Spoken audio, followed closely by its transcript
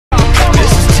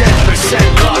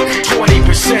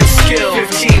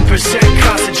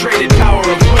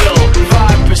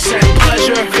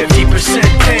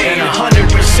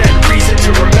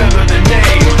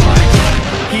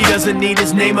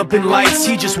name up in lights,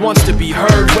 he just wants to be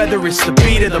heard. Whether it's the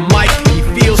beat or the mic,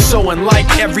 he feels so unlike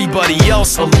everybody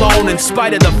else, alone, in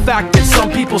spite of the fact that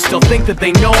some people still think that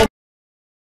they know him.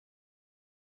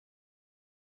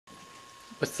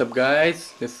 What's up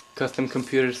guys, this Custom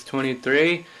Computers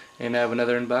 23 and I have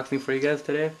another unboxing for you guys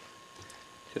today.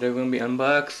 Today we're going to be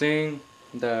unboxing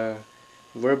the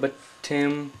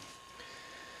Verbatim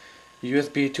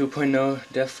USB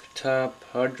 2.0 desktop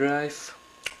hard drive,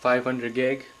 500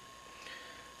 gig.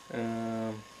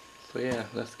 So yeah,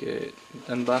 let's get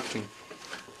unboxing.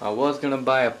 I was going to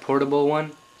buy a portable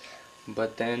one,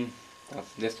 but then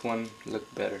this one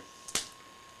looked better.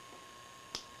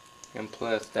 And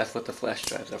plus, that's what the flash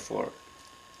drives are for.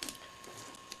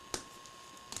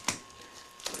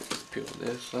 Just peel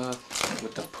this off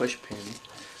with the push pin.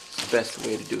 It's the best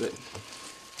way to do it.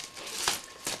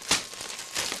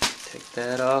 Take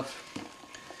that off.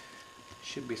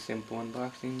 Should be simple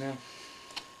unboxing now.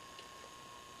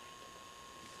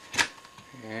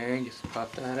 And just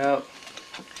pop that out.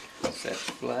 Set it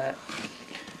flat.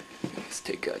 Let's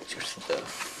take out your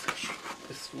stuff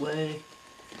this way.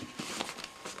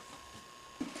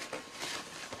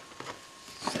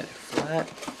 Set it flat.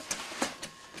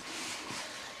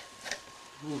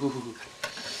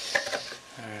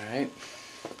 Alright.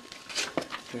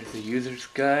 There's the user's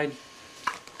guide.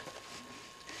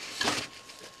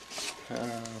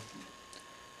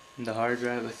 The hard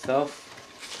drive itself.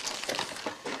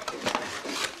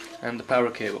 And the power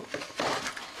cable.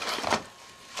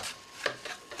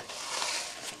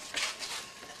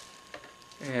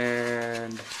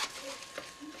 And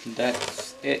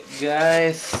that's it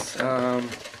guys.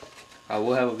 I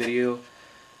will have a video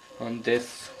on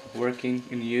this working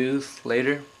in use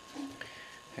later.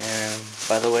 And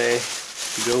by the way,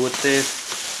 to go with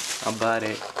this, I bought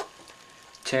a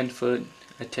 10-foot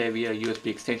Atavia USB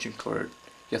extension cord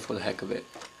just for the heck of it.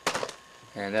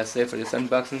 And that's it for this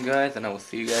unboxing guys, and I will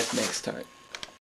see you guys next time.